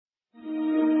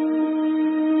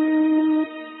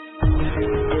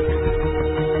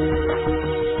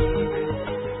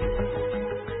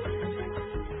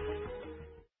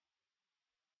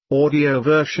Audio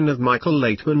version of Michael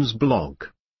Laitman's blog.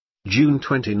 June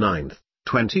 29,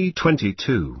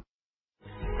 2022.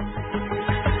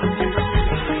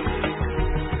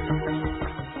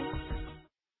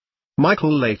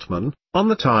 Michael Laitman, on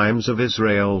the Times of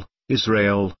Israel,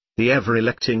 Israel, the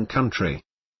ever-electing country.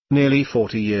 Nearly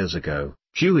 40 years ago,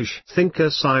 Jewish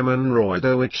thinker Simon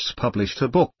Rodowitz published a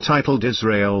book titled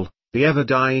Israel, the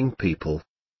Ever-Dying People.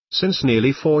 Since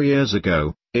nearly 4 years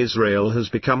ago, Israel has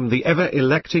become the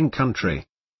ever-electing country.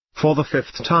 For the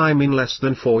 5th time in less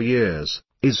than 4 years,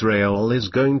 Israel is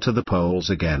going to the polls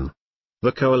again.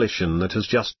 The coalition that has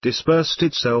just dispersed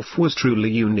itself was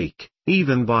truly unique,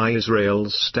 even by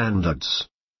Israel's standards.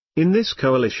 In this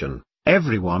coalition,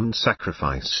 everyone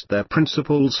sacrificed their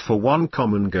principles for one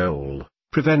common goal,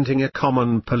 preventing a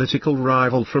common political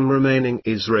rival from remaining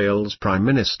Israel's prime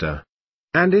minister.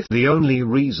 And if the only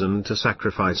reason to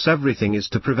sacrifice everything is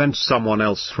to prevent someone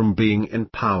else from being in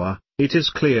power, it is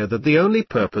clear that the only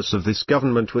purpose of this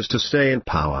government was to stay in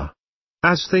power.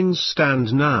 As things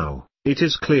stand now, it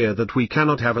is clear that we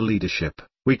cannot have a leadership,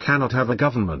 we cannot have a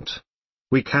government.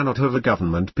 We cannot have a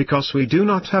government because we do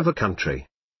not have a country.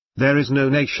 There is no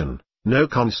nation, no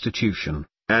constitution,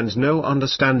 and no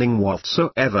understanding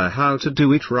whatsoever how to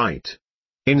do it right.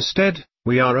 Instead,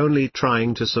 we are only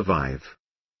trying to survive.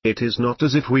 It is not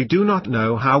as if we do not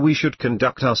know how we should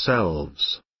conduct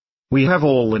ourselves. We have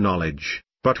all the knowledge,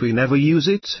 but we never use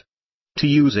it. To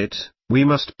use it, we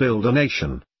must build a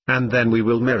nation, and then we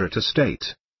will merit a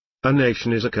state. A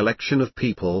nation is a collection of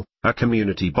people, a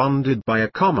community bonded by a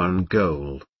common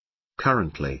goal.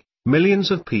 Currently,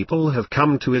 millions of people have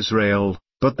come to Israel,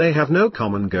 but they have no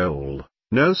common goal,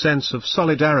 no sense of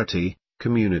solidarity,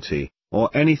 community, or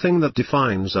anything that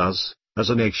defines us, as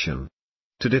a nation.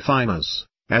 To define us,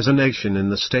 as a nation in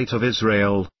the State of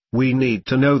Israel, we need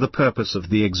to know the purpose of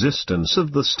the existence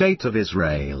of the State of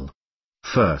Israel.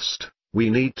 First, we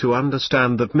need to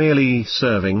understand that merely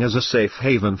serving as a safe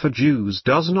haven for Jews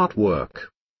does not work.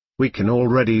 We can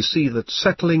already see that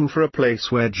settling for a place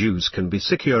where Jews can be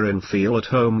secure and feel at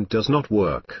home does not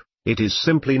work. It is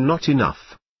simply not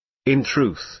enough. In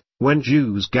truth, when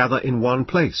Jews gather in one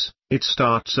place, it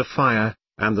starts a fire,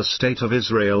 and the State of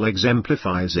Israel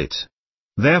exemplifies it.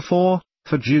 Therefore,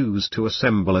 for Jews to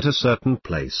assemble at a certain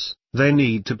place, they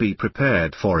need to be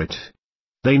prepared for it.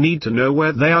 They need to know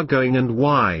where they are going and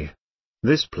why.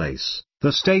 This place,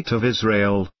 the State of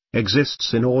Israel,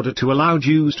 exists in order to allow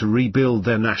Jews to rebuild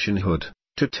their nationhood,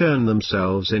 to turn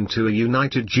themselves into a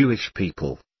united Jewish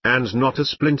people, and not a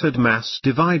splintered mass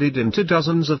divided into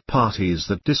dozens of parties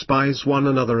that despise one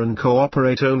another and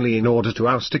cooperate only in order to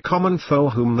oust a common foe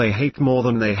whom they hate more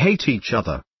than they hate each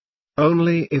other.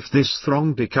 Only if this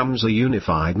throng becomes a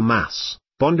unified mass,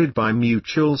 bonded by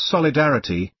mutual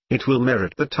solidarity, it will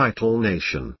merit the title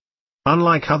nation.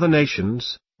 Unlike other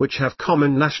nations, which have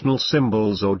common national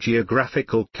symbols or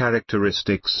geographical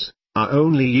characteristics, our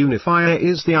only unifier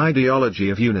is the ideology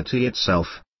of unity itself.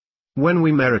 When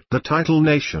we merit the title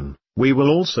nation, we will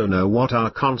also know what our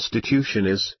constitution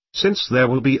is, since there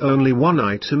will be only one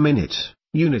item in it,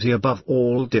 unity above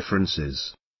all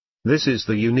differences. This is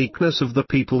the uniqueness of the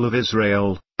people of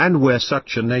Israel, and where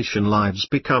such a nation lives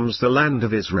becomes the land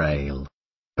of Israel.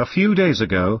 A few days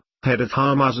ago, head of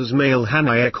Hamas's Mail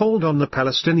Haniyeh called on the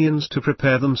Palestinians to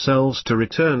prepare themselves to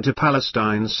return to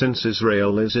Palestine since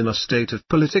Israel is in a state of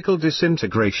political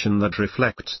disintegration that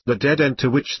reflects the dead end to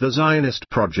which the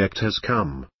Zionist project has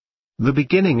come. The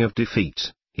beginning of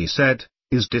defeat, he said,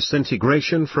 is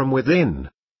disintegration from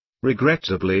within.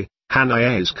 Regrettably,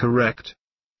 Haniyeh is correct.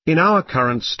 In our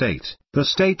current state, the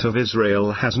State of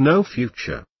Israel has no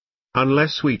future.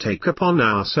 Unless we take upon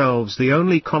ourselves the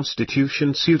only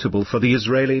constitution suitable for the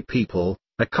Israeli people,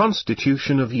 a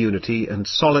constitution of unity and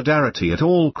solidarity at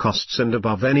all costs and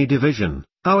above any division,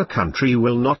 our country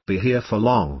will not be here for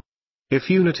long. If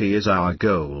unity is our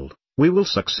goal, we will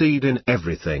succeed in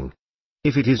everything.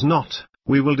 If it is not,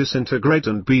 we will disintegrate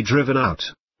and be driven out.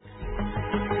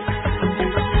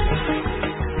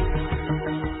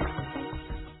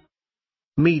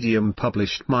 Medium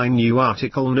published my new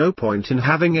article No Point in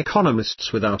Having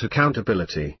Economists Without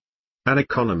Accountability. An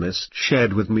economist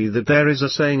shared with me that there is a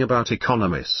saying about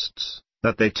economists,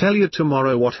 that they tell you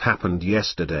tomorrow what happened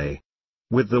yesterday.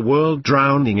 With the world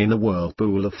drowning in a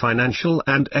whirlpool of financial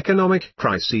and economic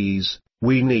crises,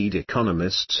 we need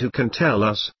economists who can tell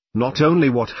us, not only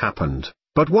what happened,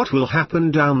 but what will happen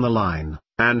down the line,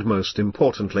 and most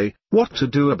importantly, what to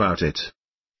do about it.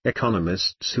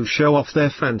 Economists who show off their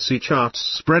fancy charts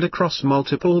spread across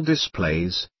multiple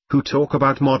displays, who talk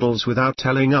about models without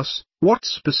telling us what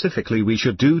specifically we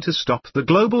should do to stop the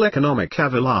global economic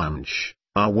avalanche,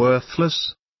 are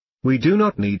worthless. We do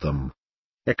not need them.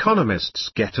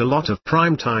 Economists get a lot of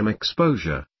prime-time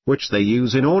exposure, which they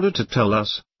use in order to tell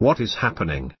us what is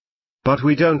happening. But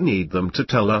we don't need them to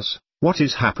tell us what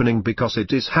is happening because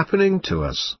it is happening to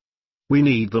us. We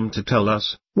need them to tell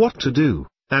us what to do,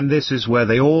 and this is where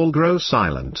they all grow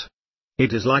silent.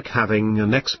 It is like having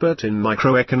an expert in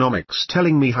microeconomics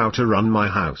telling me how to run my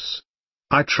house.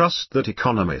 I trust that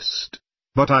economist,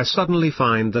 but I suddenly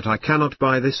find that I cannot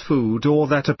buy this food or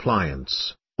that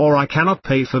appliance, or I cannot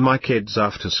pay for my kids'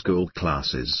 after-school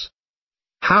classes.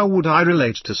 How would I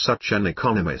relate to such an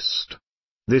economist?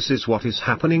 This is what is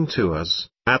happening to us,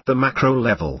 at the macro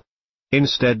level.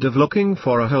 Instead of looking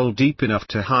for a hole deep enough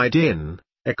to hide in,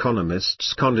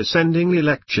 economists condescendingly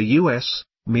lecture us,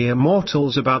 mere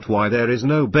mortals, about why there is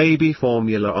no baby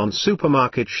formula on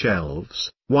supermarket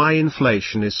shelves, why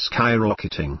inflation is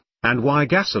skyrocketing, and why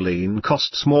gasoline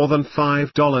costs more than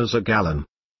 $5 a gallon.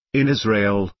 In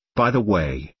Israel, by the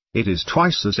way, it is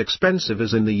twice as expensive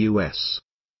as in the US.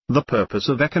 The purpose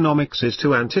of economics is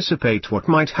to anticipate what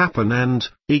might happen and,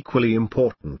 equally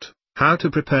important, how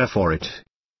to prepare for it.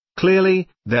 Clearly,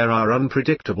 there are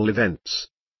unpredictable events.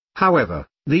 However,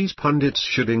 these pundits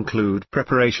should include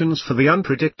preparations for the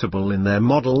unpredictable in their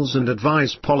models and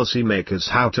advise policymakers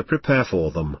how to prepare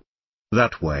for them.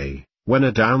 That way, when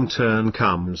a downturn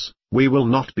comes, we will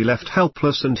not be left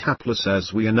helpless and hapless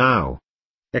as we are now.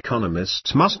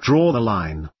 Economists must draw the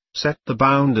line, set the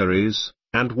boundaries,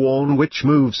 and warn which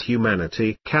moves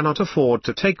humanity cannot afford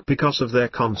to take because of their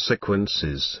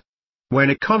consequences. When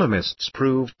economists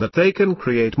prove that they can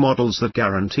create models that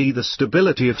guarantee the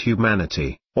stability of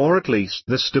humanity, or at least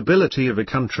the stability of a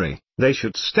country, they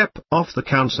should step off the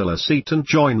councillor seat and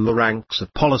join the ranks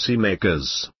of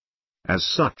policymakers. As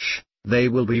such, they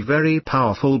will be very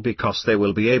powerful because they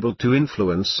will be able to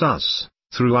influence us,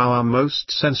 through our most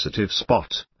sensitive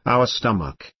spot, our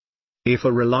stomach. If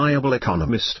a reliable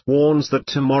economist warns that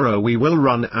tomorrow we will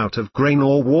run out of grain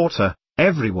or water,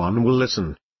 everyone will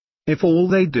listen. If all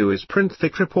they do is print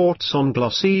thick reports on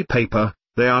glossy paper,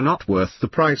 they are not worth the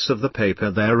price of the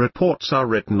paper their reports are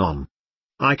written on.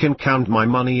 I can count my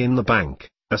money in the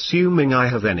bank, assuming I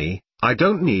have any. I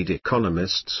don't need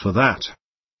economists for that.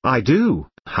 I do,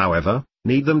 however,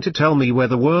 need them to tell me where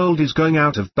the world is going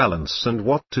out of balance and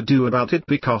what to do about it,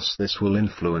 because this will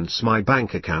influence my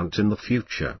bank account in the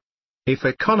future. If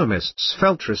economists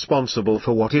felt responsible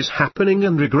for what is happening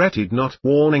and regretted not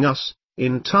warning us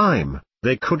in time,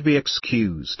 they could be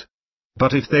excused.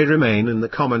 But if they remain in the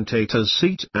commentator's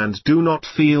seat and do not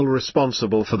feel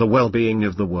responsible for the well-being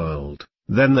of the world,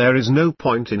 then there is no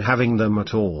point in having them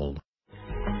at all.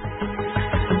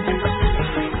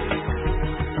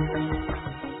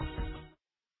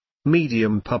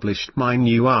 Medium published my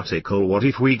new article, "What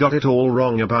if we got it all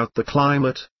wrong about the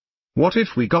climate?" What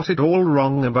if we got it all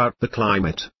wrong about the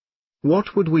climate?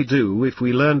 What would we do if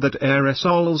we learned that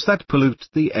aerosols that pollute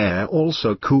the air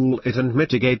also cool it and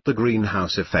mitigate the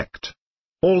greenhouse effect?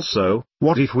 Also,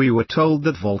 what if we were told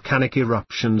that volcanic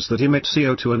eruptions that emit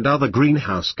CO2 and other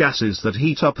greenhouse gases that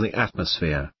heat up the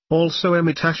atmosphere, also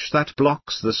emit ash that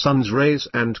blocks the sun's rays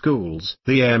and cools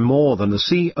the air more than the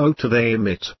CO2 they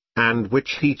emit, and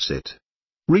which heats it?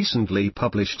 Recently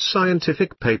published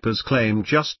scientific papers claim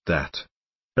just that.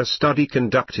 A study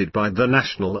conducted by the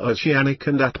National Oceanic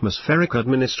and Atmospheric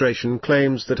Administration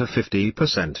claims that a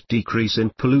 50% decrease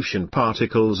in pollution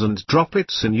particles and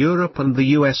droplets in Europe and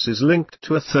the US is linked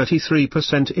to a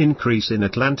 33% increase in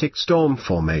Atlantic storm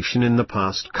formation in the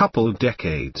past couple of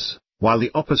decades, while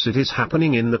the opposite is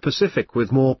happening in the Pacific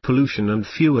with more pollution and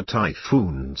fewer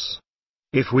typhoons.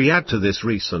 If we add to this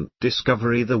recent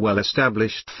discovery the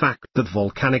well-established fact that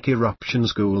volcanic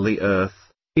eruptions cool the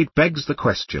Earth, it begs the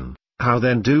question: how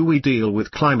then do we deal with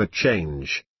climate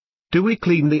change? Do we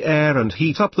clean the air and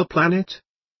heat up the planet?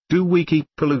 Do we keep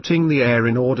polluting the air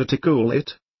in order to cool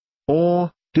it?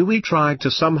 Or, do we try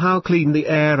to somehow clean the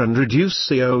air and reduce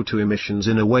CO2 emissions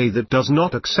in a way that does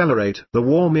not accelerate the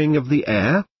warming of the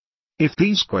air? If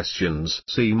these questions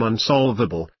seem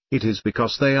unsolvable, it is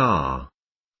because they are.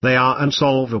 They are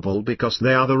unsolvable because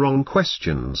they are the wrong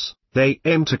questions. They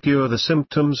aim to cure the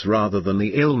symptoms rather than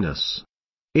the illness.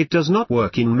 It does not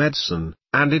work in medicine,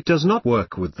 and it does not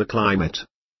work with the climate.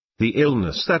 The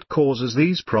illness that causes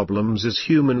these problems is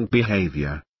human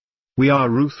behavior. We are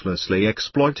ruthlessly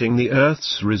exploiting the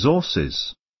Earth's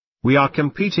resources. We are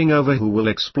competing over who will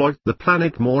exploit the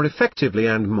planet more effectively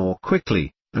and more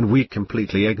quickly, and we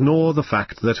completely ignore the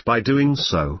fact that by doing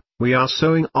so, we are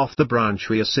sawing off the branch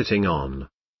we are sitting on.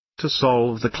 To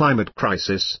solve the climate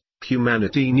crisis,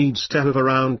 humanity needs to have a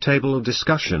round-table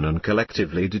discussion and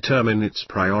collectively determine its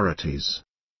priorities.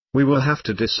 We will have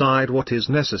to decide what is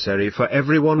necessary for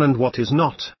everyone and what is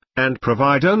not, and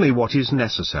provide only what is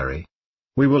necessary.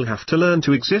 We will have to learn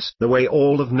to exist the way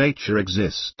all of nature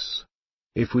exists.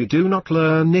 If we do not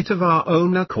learn it of our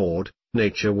own accord,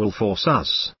 nature will force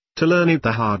us to learn it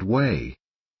the hard way.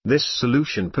 This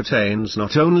solution pertains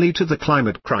not only to the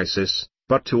climate crisis,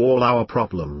 but to all our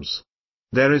problems.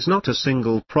 There is not a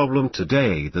single problem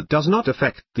today that does not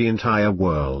affect the entire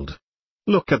world.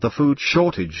 Look at the food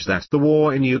shortage that the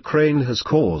war in Ukraine has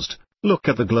caused, look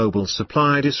at the global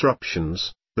supply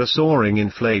disruptions, the soaring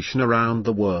inflation around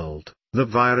the world, the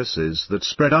viruses that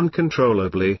spread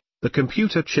uncontrollably, the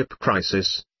computer chip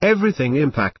crisis. Everything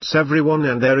impacts everyone,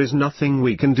 and there is nothing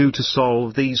we can do to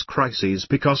solve these crises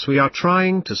because we are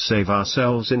trying to save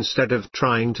ourselves instead of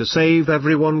trying to save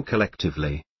everyone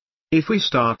collectively. If we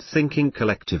start thinking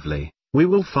collectively, we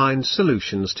will find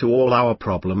solutions to all our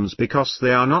problems because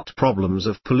they are not problems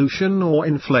of pollution or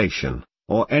inflation,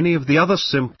 or any of the other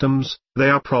symptoms, they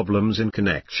are problems in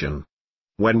connection.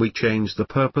 When we change the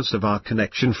purpose of our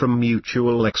connection from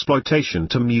mutual exploitation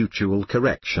to mutual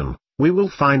correction, we will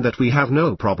find that we have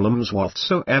no problems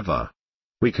whatsoever.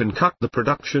 We can cut the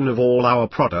production of all our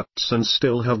products and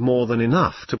still have more than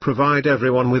enough to provide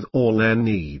everyone with all their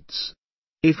needs.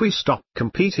 If we stop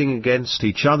competing against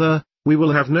each other, we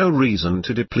will have no reason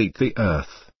to deplete the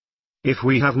earth. If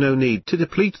we have no need to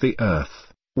deplete the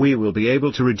earth, we will be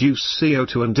able to reduce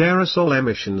CO2 and aerosol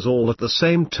emissions all at the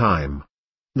same time.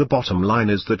 The bottom line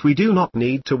is that we do not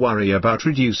need to worry about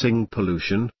reducing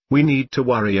pollution, we need to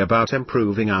worry about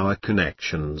improving our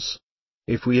connections.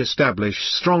 If we establish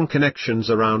strong connections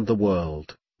around the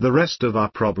world, the rest of our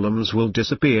problems will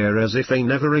disappear as if they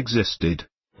never existed.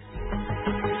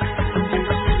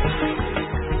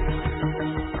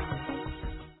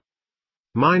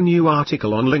 My new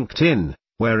article on LinkedIn,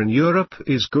 where in Europe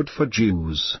is good for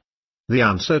Jews? The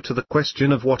answer to the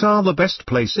question of what are the best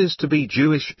places to be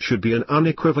Jewish should be an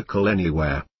unequivocal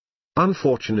anywhere.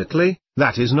 Unfortunately,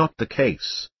 that is not the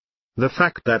case. The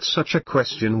fact that such a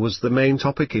question was the main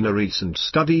topic in a recent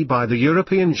study by the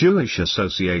European Jewish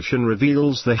Association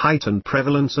reveals the heightened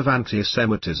prevalence of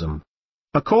anti-Semitism.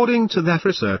 According to that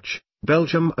research,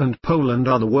 Belgium and Poland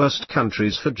are the worst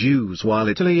countries for Jews while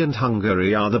Italy and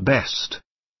Hungary are the best.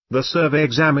 The survey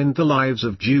examined the lives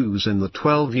of Jews in the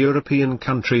 12 European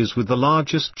countries with the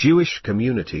largest Jewish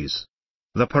communities.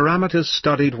 The parameters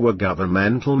studied were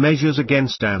governmental measures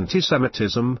against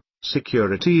anti-Semitism,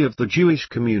 security of the Jewish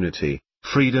community,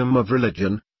 freedom of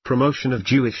religion, promotion of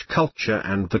Jewish culture,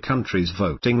 and the country's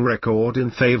voting record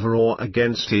in favor or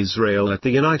against Israel at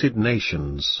the United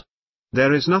Nations.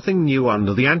 There is nothing new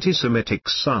under the anti-Semitic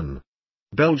sun.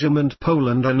 Belgium and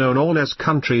Poland are known all as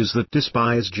countries that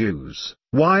despise Jews,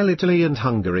 while Italy and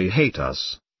Hungary hate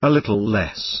us, a little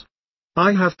less.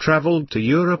 I have traveled to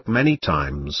Europe many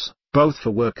times, both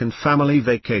for work and family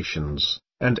vacations,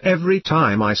 and every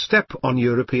time I step on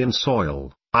European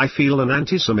soil, I feel an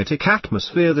anti-Semitic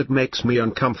atmosphere that makes me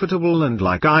uncomfortable and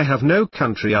like I have no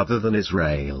country other than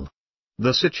Israel.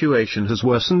 The situation has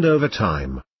worsened over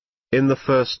time. In the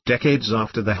first decades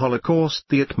after the Holocaust,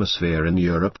 the atmosphere in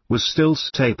Europe was still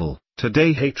stable.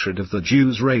 Today hatred of the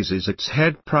Jews raises its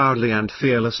head proudly and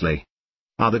fearlessly.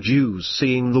 Are the Jews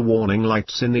seeing the warning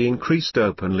lights in the increased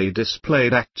openly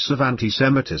displayed acts of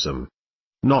anti-Semitism?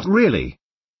 Not really.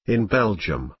 In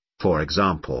Belgium, for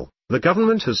example, the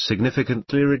government has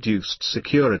significantly reduced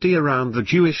security around the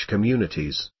Jewish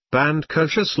communities, banned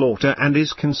kosher slaughter, and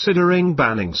is considering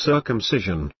banning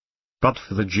circumcision. But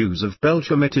for the Jews of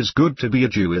Belgium it is good to be a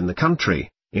Jew in the country,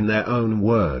 in their own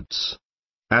words.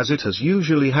 As it has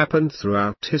usually happened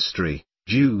throughout history,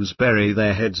 Jews bury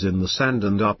their heads in the sand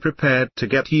and are prepared to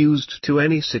get used to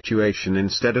any situation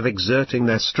instead of exerting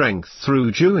their strength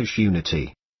through Jewish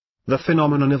unity. The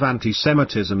phenomenon of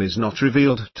anti-Semitism is not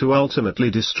revealed to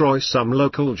ultimately destroy some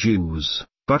local Jews,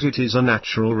 but it is a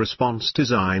natural response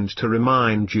designed to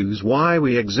remind Jews why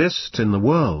we exist in the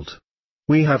world.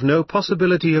 We have no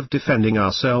possibility of defending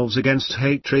ourselves against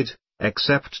hatred,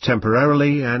 except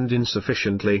temporarily and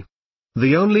insufficiently.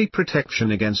 The only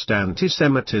protection against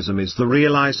anti-Semitism is the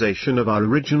realization of our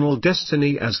original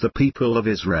destiny as the people of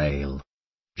Israel.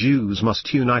 Jews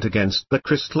must unite against the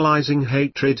crystallizing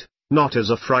hatred, not as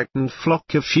a frightened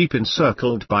flock of sheep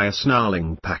encircled by a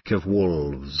snarling pack of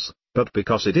wolves, but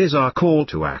because it is our call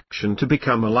to action to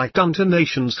become a light unto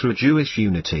nations through Jewish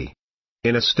unity.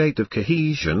 In a state of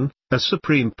cohesion, a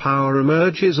supreme power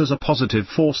emerges as a positive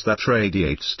force that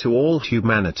radiates to all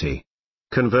humanity.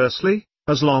 Conversely,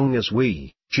 as long as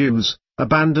we, Jews,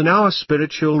 abandon our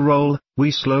spiritual role, we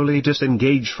slowly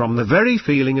disengage from the very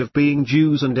feeling of being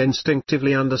Jews and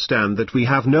instinctively understand that we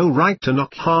have no right to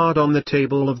knock hard on the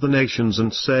table of the nations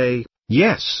and say,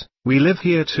 yes, we live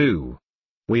here too.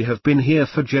 We have been here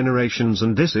for generations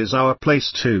and this is our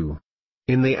place too.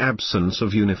 In the absence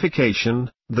of unification,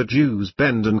 the Jews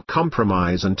bend and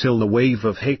compromise until the wave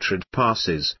of hatred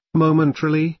passes,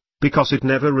 momentarily, because it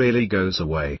never really goes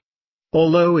away.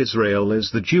 Although Israel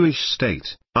is the Jewish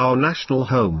state, our national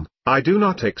home, I do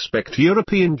not expect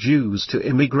European Jews to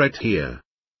immigrate here.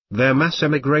 Their mass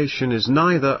emigration is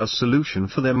neither a solution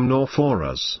for them nor for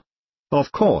us.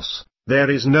 Of course, there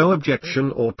is no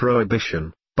objection or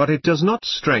prohibition, but it does not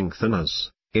strengthen us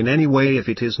in any way if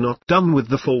it is not done with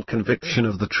the full conviction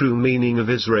of the true meaning of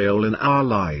Israel in our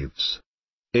lives.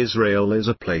 Israel is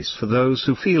a place for those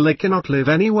who feel they cannot live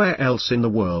anywhere else in the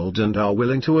world and are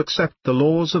willing to accept the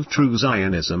laws of true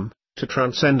Zionism, to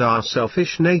transcend our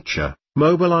selfish nature,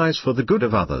 mobilize for the good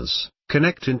of others,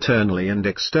 connect internally and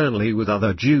externally with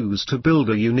other Jews to build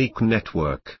a unique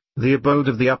network, the abode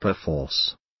of the upper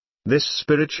force. This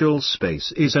spiritual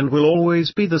space is and will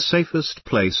always be the safest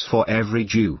place for every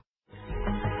Jew.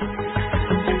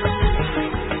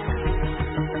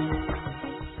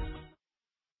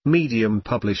 Medium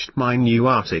published my new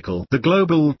article, The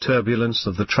Global Turbulence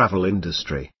of the Travel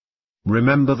Industry.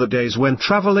 Remember the days when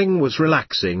traveling was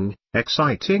relaxing,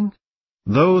 exciting?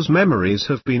 Those memories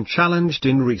have been challenged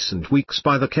in recent weeks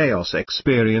by the chaos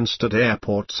experienced at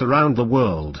airports around the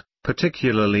world,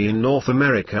 particularly in North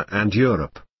America and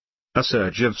Europe. A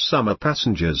surge of summer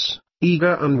passengers,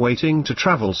 eager and waiting to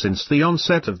travel since the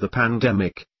onset of the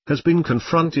pandemic, has been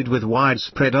confronted with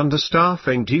widespread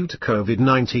understaffing due to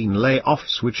COVID-19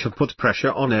 layoffs which have put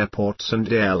pressure on airports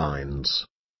and airlines.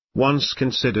 Once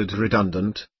considered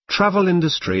redundant, travel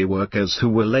industry workers who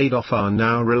were laid off are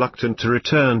now reluctant to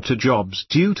return to jobs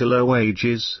due to low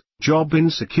wages, job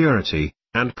insecurity,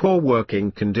 and poor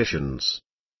working conditions.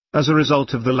 As a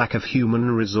result of the lack of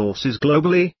human resources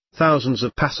globally, thousands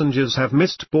of passengers have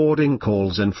missed boarding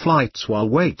calls and flights while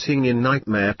waiting in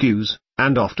nightmare queues,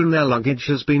 and often their luggage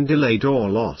has been delayed or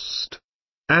lost.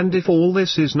 And if all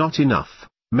this is not enough,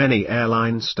 many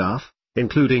airline staff,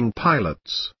 including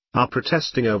pilots, are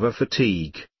protesting over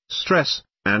fatigue, stress,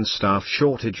 and staff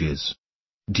shortages.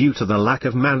 Due to the lack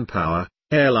of manpower,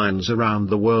 airlines around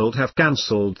the world have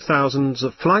cancelled thousands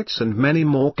of flights and many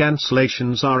more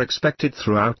cancellations are expected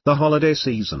throughout the holiday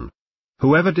season.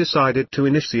 Whoever decided to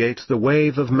initiate the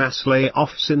wave of mass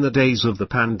layoffs in the days of the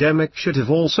pandemic should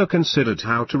have also considered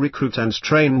how to recruit and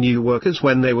train new workers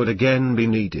when they would again be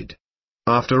needed.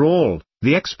 After all,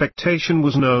 the expectation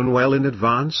was known well in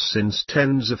advance since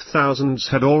tens of thousands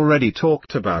had already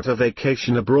talked about a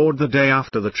vacation abroad the day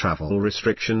after the travel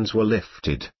restrictions were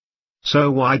lifted.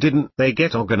 So why didn't they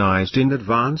get organized in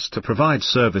advance to provide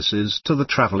services to the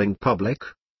traveling public?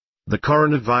 The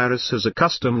coronavirus has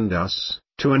accustomed us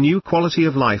to a new quality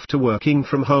of life, to working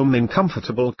from home in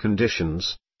comfortable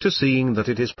conditions, to seeing that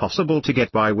it is possible to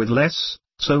get by with less,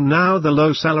 so now the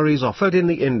low salaries offered in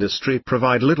the industry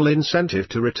provide little incentive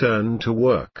to return to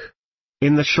work.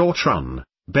 In the short run,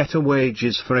 better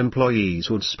wages for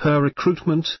employees would spur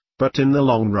recruitment, but in the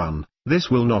long run,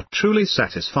 this will not truly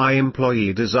satisfy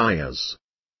employee desires.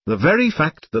 The very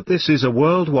fact that this is a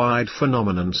worldwide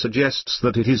phenomenon suggests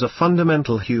that it is a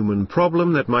fundamental human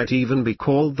problem that might even be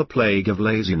called the plague of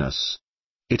laziness.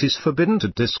 It is forbidden to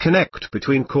disconnect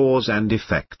between cause and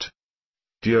effect.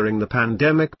 During the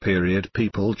pandemic period,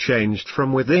 people changed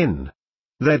from within.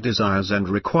 Their desires and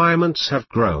requirements have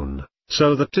grown,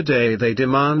 so that today they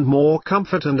demand more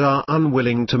comfort and are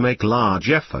unwilling to make large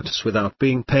efforts without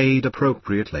being paid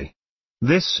appropriately.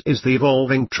 This is the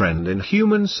evolving trend in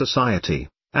human society,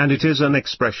 and it is an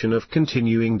expression of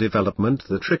continuing development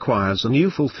that requires a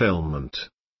new fulfillment.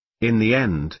 In the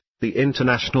end, the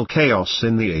international chaos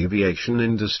in the aviation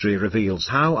industry reveals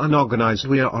how unorganized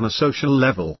we are on a social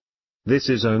level. This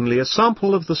is only a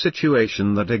sample of the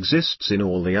situation that exists in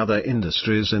all the other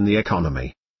industries in the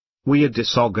economy. We are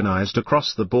disorganized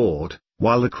across the board,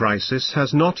 while the crisis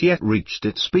has not yet reached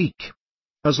its peak.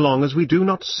 As long as we do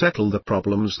not settle the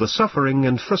problems, the suffering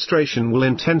and frustration will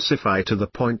intensify to the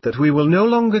point that we will no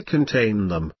longer contain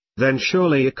them, then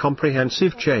surely a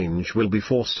comprehensive change will be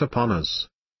forced upon us.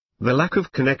 The lack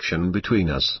of connection between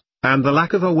us, and the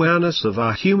lack of awareness of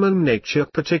our human nature,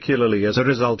 particularly as a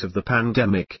result of the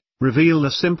pandemic, reveal the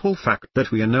simple fact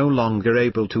that we are no longer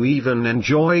able to even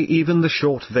enjoy even the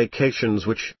short vacations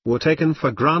which were taken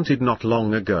for granted not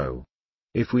long ago.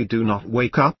 If we do not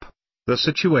wake up, the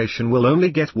situation will only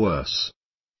get worse.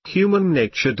 Human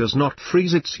nature does not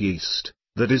freeze its yeast.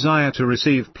 The desire to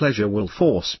receive pleasure will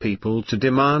force people to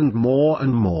demand more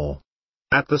and more.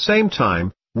 At the same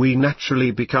time, we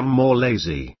naturally become more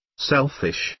lazy,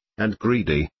 selfish, and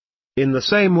greedy. In the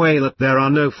same way that there are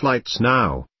no flights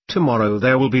now, tomorrow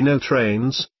there will be no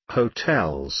trains,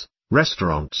 hotels,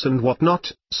 restaurants and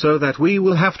whatnot, so that we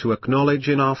will have to acknowledge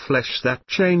in our flesh that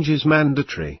change is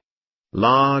mandatory.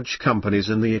 Large companies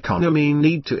in the economy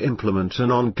need to implement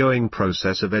an ongoing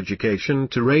process of education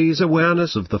to raise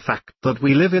awareness of the fact that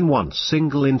we live in one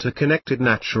single interconnected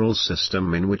natural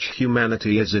system in which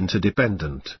humanity is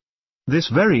interdependent. This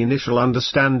very initial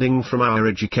understanding from our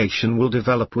education will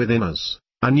develop within us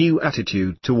a new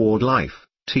attitude toward life,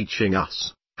 teaching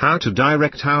us how to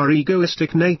direct our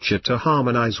egoistic nature to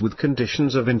harmonize with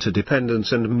conditions of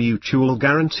interdependence and mutual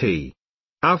guarantee.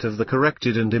 Out of the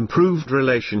corrected and improved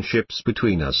relationships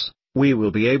between us, we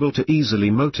will be able to easily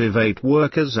motivate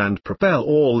workers and propel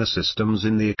all the systems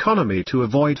in the economy to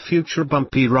avoid future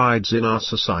bumpy rides in our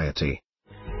society.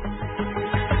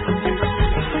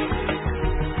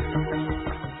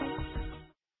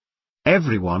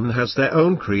 Everyone has their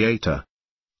own creator.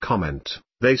 Comment: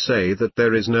 they say that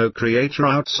there is no creator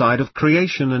outside of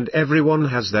creation and everyone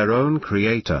has their own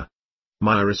creator.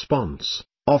 My response: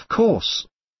 of course.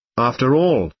 After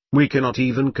all, we cannot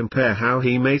even compare how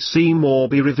he may seem or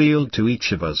be revealed to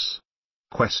each of us.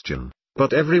 Question: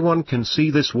 but everyone can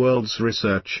see this world's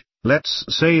research, let's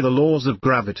say the laws of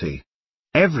gravity.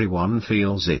 Everyone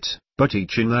feels it, but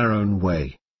each in their own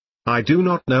way. I do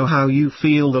not know how you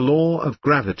feel the law of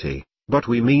gravity, but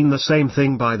we mean the same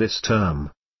thing by this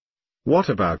term. What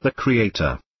about the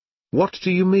Creator? What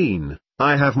do you mean,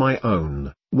 I have my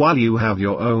own, while you have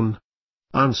your own?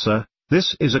 Answer: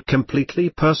 this is a completely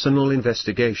personal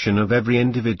investigation of every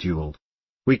individual.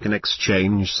 We can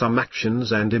exchange some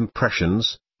actions and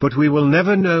impressions, but we will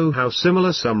never know how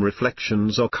similar some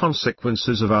reflections or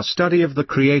consequences of our study of the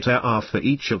Creator are for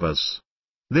each of us.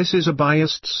 This is a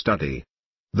biased study.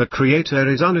 The Creator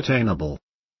is unattainable.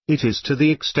 It is to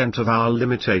the extent of our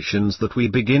limitations that we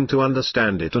begin to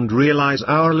understand it and realize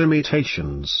our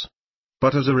limitations.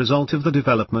 But as a result of the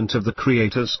development of the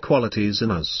Creator's qualities in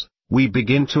us, we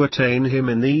begin to attain Him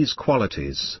in these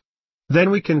qualities. Then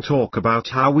we can talk about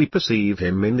how we perceive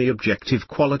Him in the objective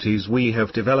qualities we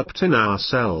have developed in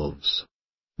ourselves.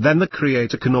 Then the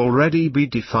Creator can already be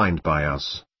defined by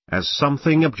us as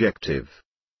something objective.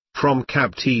 From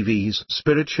CAB TV's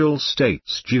Spiritual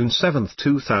States, June 7,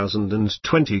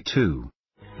 2022.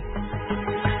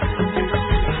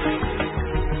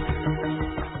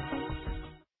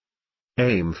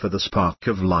 Aim for the spark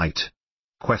of light.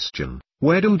 Question: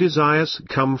 where do desires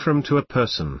come from to a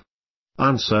person?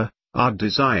 Answer: our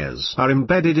desires are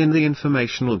embedded in the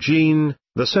informational gene,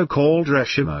 the so-called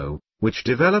reshimo, which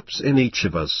develops in each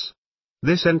of us.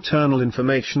 This internal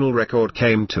informational record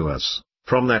came to us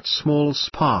from that small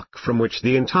spark from which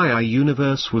the entire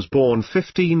universe was born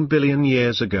 15 billion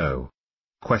years ago.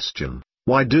 Question: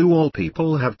 why do all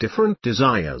people have different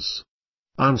desires?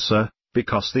 Answer: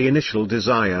 because the initial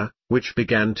desire, which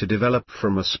began to develop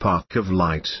from a spark of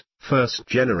light, first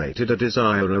generated a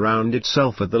desire around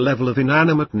itself at the level of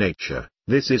inanimate nature.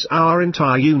 This is our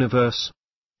entire universe.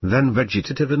 Then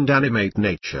vegetative and animate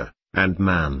nature, and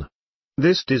man.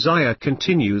 This desire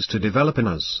continues to develop in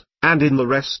us, and in the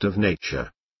rest of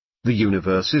nature. The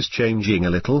universe is changing a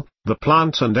little, the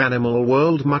plant and animal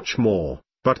world much more,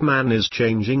 but man is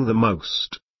changing the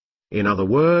most. In other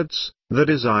words, the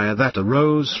desire that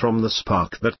arose from the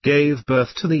spark that gave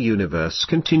birth to the universe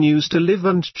continues to live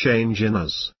and change in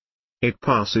us. It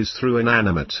passes through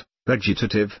inanimate,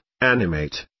 vegetative,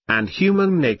 animate, and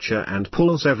human nature and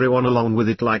pulls everyone along with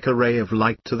it like a ray of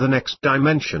light to the next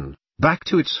dimension, back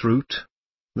to its root.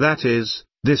 That is,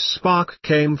 this spark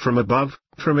came from above,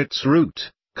 from its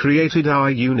root, created our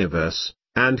universe,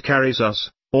 and carries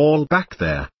us all back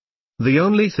there. The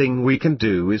only thing we can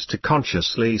do is to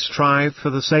consciously strive for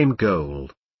the same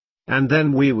goal. And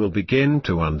then we will begin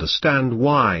to understand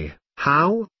why,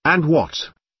 how, and what.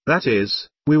 That is,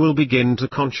 we will begin to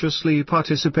consciously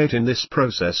participate in this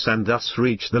process and thus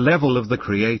reach the level of the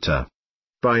Creator.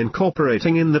 By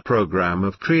incorporating in the program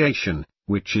of creation,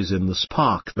 which is in the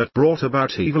spark that brought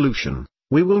about evolution,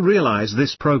 we will realize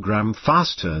this program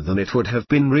faster than it would have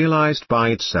been realized by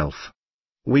itself.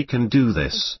 We can do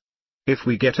this if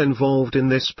we get involved in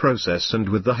this process, and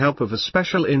with the help of a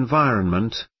special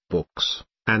environment, books,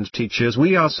 and teachers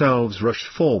we ourselves rush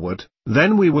forward,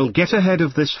 then we will get ahead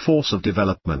of this force of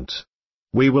development.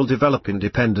 We will develop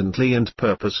independently and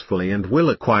purposefully and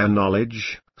will acquire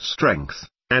knowledge, strength,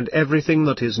 and everything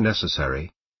that is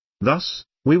necessary. Thus,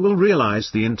 we will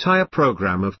realize the entire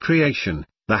program of creation,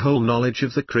 the whole knowledge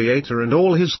of the Creator and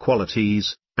all His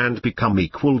qualities, and become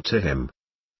equal to Him.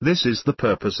 This is the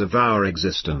purpose of our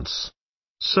existence.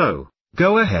 So,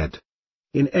 go ahead.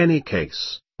 In any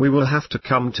case, we will have to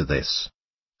come to this.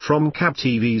 From CAB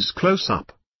TV's Close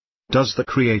Up. Does the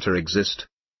Creator exist?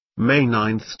 May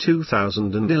 9,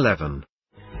 2011.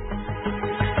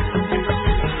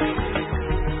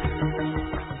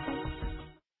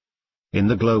 in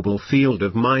the global field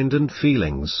of mind and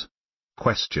feelings.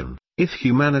 Question: if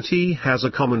humanity has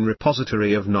a common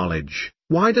repository of knowledge,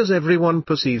 why does everyone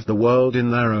perceive the world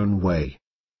in their own way?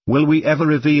 Will we ever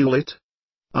reveal it?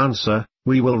 Answer: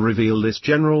 we will reveal this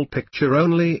general picture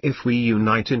only if we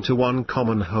unite into one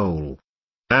common whole.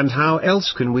 And how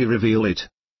else can we reveal it?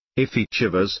 If each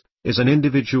of us is an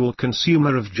individual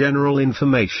consumer of general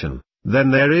information,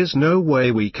 then there is no way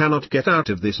we cannot get out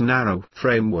of this narrow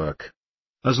framework.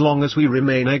 As long as we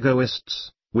remain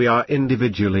egoists, we are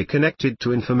individually connected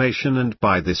to information, and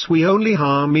by this we only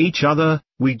harm each other,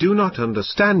 we do not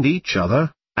understand each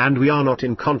other, and we are not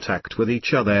in contact with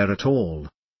each other at all.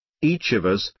 Each of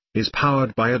us is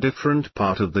powered by a different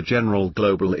part of the general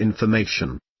global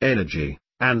information, energy,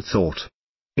 and thought.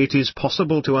 It is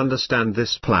possible to understand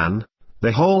this plan,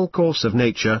 the whole course of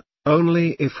nature,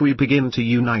 only if we begin to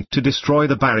unite to destroy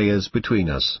the barriers between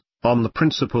us, on the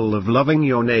principle of loving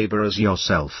your neighbor as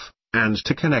yourself, and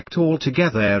to connect all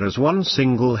together as one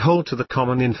single whole to the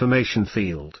common information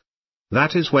field.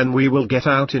 That is when we will get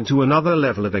out into another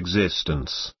level of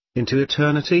existence, into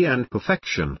eternity and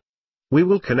perfection. We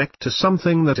will connect to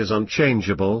something that is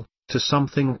unchangeable, to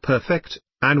something perfect,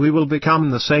 and we will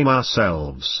become the same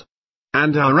ourselves.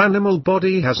 And our animal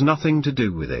body has nothing to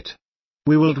do with it.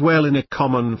 We will dwell in a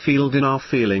common field in our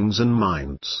feelings and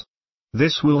minds.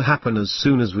 This will happen as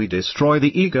soon as we destroy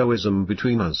the egoism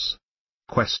between us.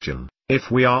 Question: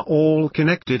 if we are all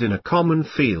connected in a common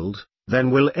field,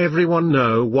 then will everyone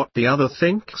know what the other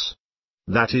thinks?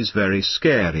 That is very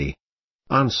scary.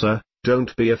 Answer: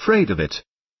 don't be afraid of it.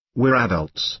 We're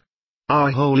adults.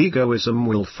 Our whole egoism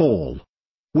will fall.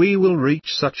 We will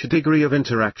reach such a degree of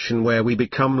interaction where we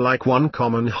become like one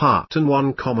common heart and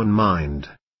one common mind.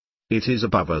 It is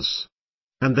above us.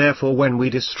 And therefore when we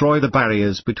destroy the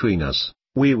barriers between us,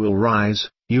 we will rise,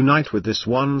 unite with this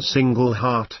one single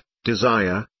heart,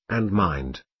 desire, and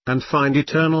mind, and find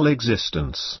eternal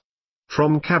existence.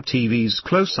 From CAB TV's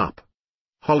Close Up.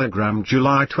 Hologram,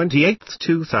 July 28,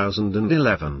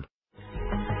 2011.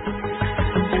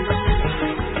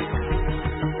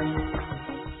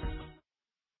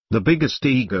 The biggest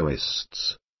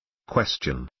egoists.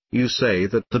 Question: you say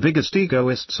that the biggest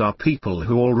egoists are people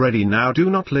who already now do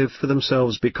not live for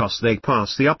themselves because they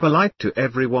pass the upper light to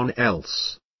everyone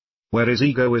else. Where is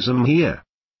egoism here?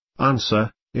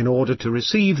 Answer: in order to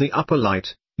receive the upper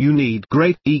light, you need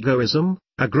great egoism,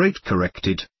 a great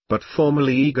corrected, but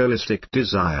formerly egoistic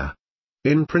desire.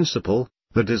 In principle,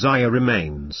 the desire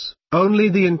remains, only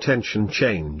the intention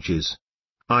changes.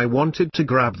 I wanted to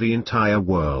grab the entire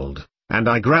world, and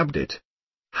I grabbed it.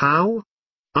 How?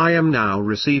 I am now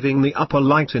receiving the upper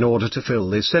light in order to fill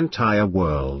this entire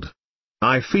world.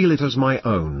 I feel it as my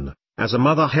own, as a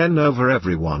mother hen over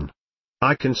everyone.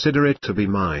 I consider it to be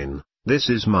mine, this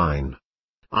is mine.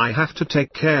 I have to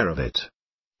take care of it.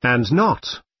 And not,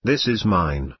 this is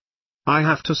mine. I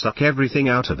have to suck everything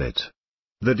out of it.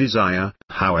 The desire,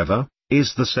 however,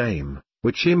 is the same,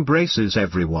 which embraces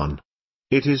everyone.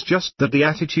 It is just that the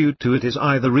attitude to it is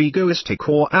either egoistic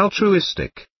or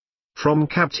altruistic. From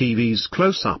CAB TV's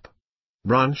Close Up.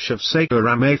 Branch of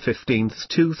Sakura, May 15,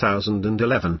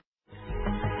 2011.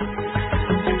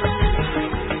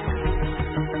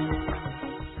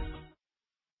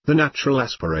 The natural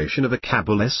aspiration of a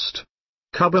Kabbalist.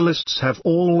 Kabbalists have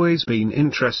always been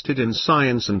interested in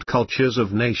science and cultures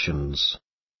of nations.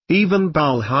 Even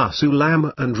Baal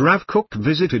HaSulam and Rav Kook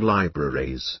visited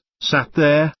libraries, sat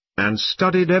there, and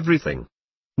studied everything.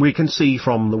 We can see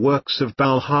from the works of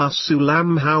Baal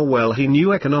HaSulam how well he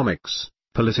knew economics,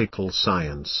 political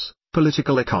science,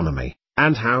 political economy,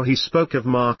 and how he spoke of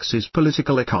Marx's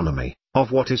political economy,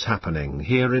 of what is happening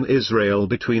here in Israel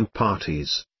between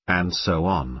parties, and so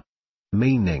on.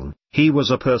 Meaning, he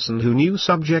was a person who knew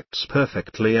subjects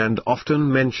perfectly and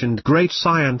often mentioned great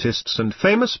scientists and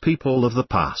famous people of the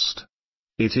past.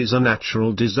 It is a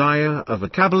natural desire of a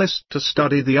Kabbalist to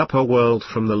study the upper world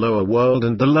from the lower world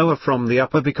and the lower from the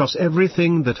upper, because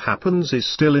everything that happens is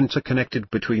still interconnected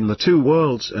between the two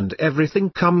worlds and everything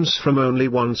comes from only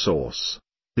one source,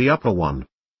 the upper one.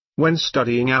 When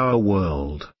studying our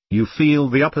world, you feel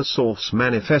the upper source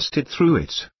manifested through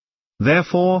it.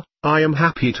 Therefore, I am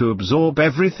happy to absorb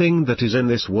everything that is in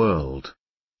this world.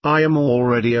 I am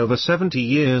already over 70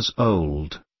 years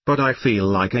old. But I feel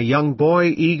like a young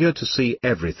boy eager to see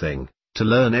everything, to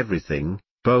learn everything,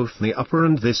 both the upper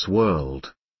and this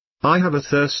world. I have a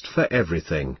thirst for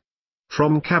everything.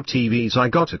 From CAB TV's I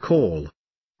Got a Call.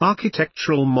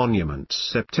 Architectural Monuments,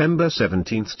 September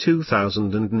 17,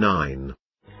 2009.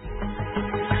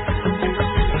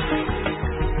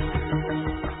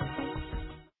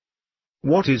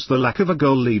 What is the lack of a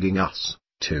goal leading us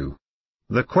to?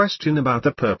 The question about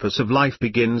the purpose of life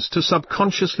begins to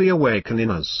subconsciously awaken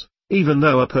in us, even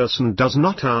though a person does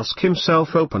not ask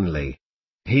himself openly.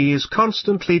 He is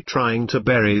constantly trying to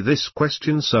bury this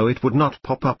question so it would not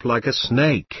pop up like a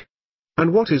snake.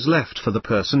 And what is left for the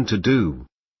person to do?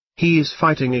 He is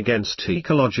fighting against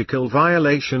ecological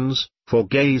violations, for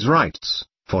gays' rights,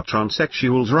 for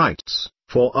transsexuals' rights,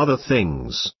 for other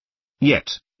things.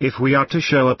 Yet, if we are to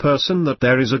show a person that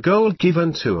there is a goal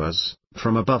given to us,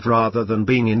 from above rather than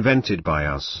being invented by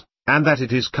us, and that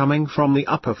it is coming from the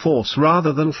upper force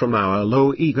rather than from our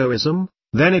low egoism,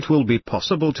 then it will be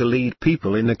possible to lead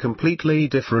people in a completely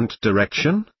different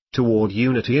direction, toward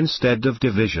unity instead of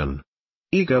division.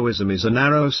 Egoism is a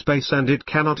narrow space and it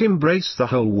cannot embrace the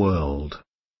whole world.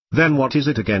 Then what is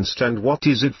it against and what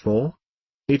is it for?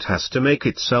 It has to make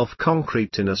itself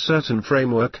concrete in a certain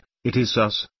framework. It is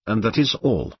us, and that is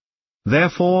all.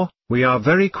 Therefore, we are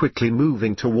very quickly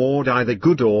moving toward either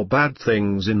good or bad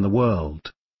things in the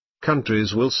world.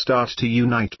 Countries will start to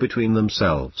unite between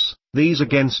themselves, these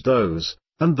against those,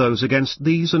 and those against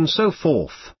these and so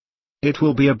forth. It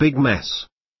will be a big mess.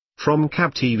 From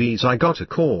Cab TV's I Got a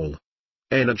Call.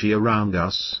 Energy Around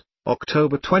Us,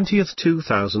 October 20,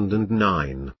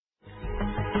 2009.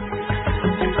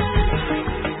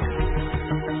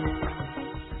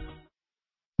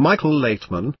 Michael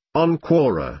Laitman, on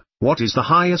Quora, what is the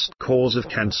highest cause of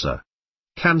cancer?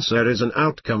 Cancer is an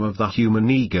outcome of the human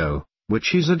ego,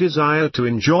 which is a desire to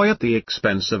enjoy at the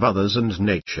expense of others and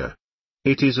nature.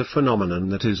 It is a phenomenon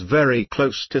that is very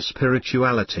close to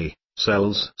spirituality.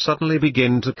 Cells suddenly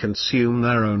begin to consume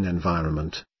their own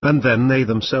environment, and then they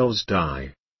themselves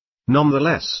die.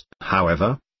 Nonetheless,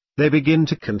 however, they begin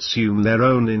to consume their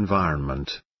own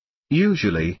environment.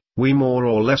 Usually, we more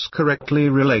or less correctly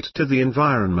relate to the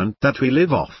environment that we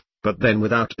live off, but then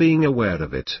without being aware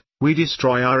of it, we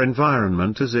destroy our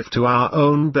environment as if to our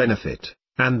own benefit,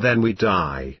 and then we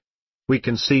die. We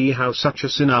can see how such a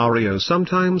scenario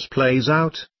sometimes plays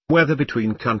out, whether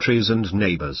between countries and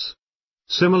neighbors.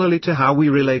 Similarly to how we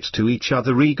relate to each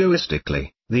other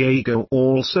egoistically, the ego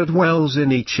also dwells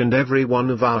in each and every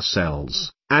one of our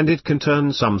cells, and it can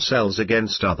turn some cells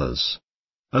against others.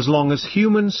 As long as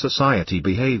human society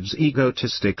behaves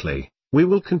egotistically, we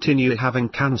will continue having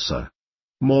cancer.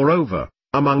 Moreover,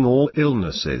 among all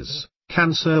illnesses,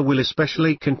 cancer will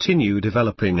especially continue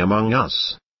developing among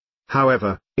us.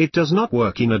 However, it does not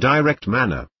work in a direct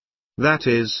manner. That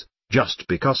is, just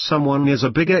because someone is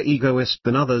a bigger egoist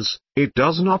than others, it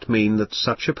does not mean that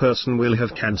such a person will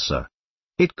have cancer.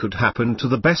 It could happen to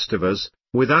the best of us,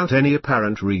 without any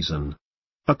apparent reason.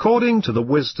 According to the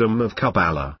wisdom of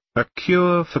Kabbalah, a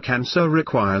cure for cancer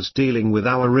requires dealing with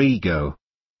our ego.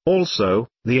 Also,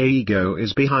 the ego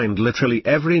is behind literally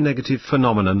every negative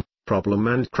phenomenon, problem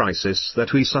and crisis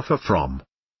that we suffer from.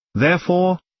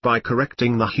 Therefore, by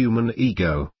correcting the human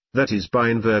ego, that is by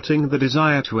inverting the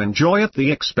desire to enjoy at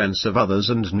the expense of others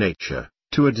and nature,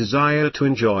 to a desire to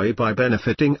enjoy by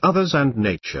benefiting others and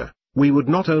nature, we would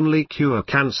not only cure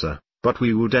cancer, but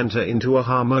we would enter into a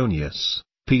harmonious,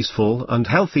 peaceful and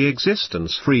healthy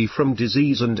existence free from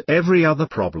disease and every other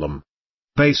problem.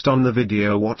 Based on the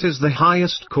video What is the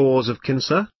highest cause of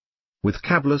cancer? With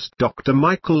Kabbalist Dr.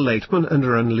 Michael Laitman and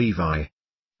Aaron Levi.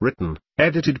 Written,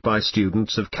 edited by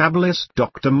students of Kabbalist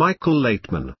Dr. Michael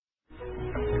Laitman.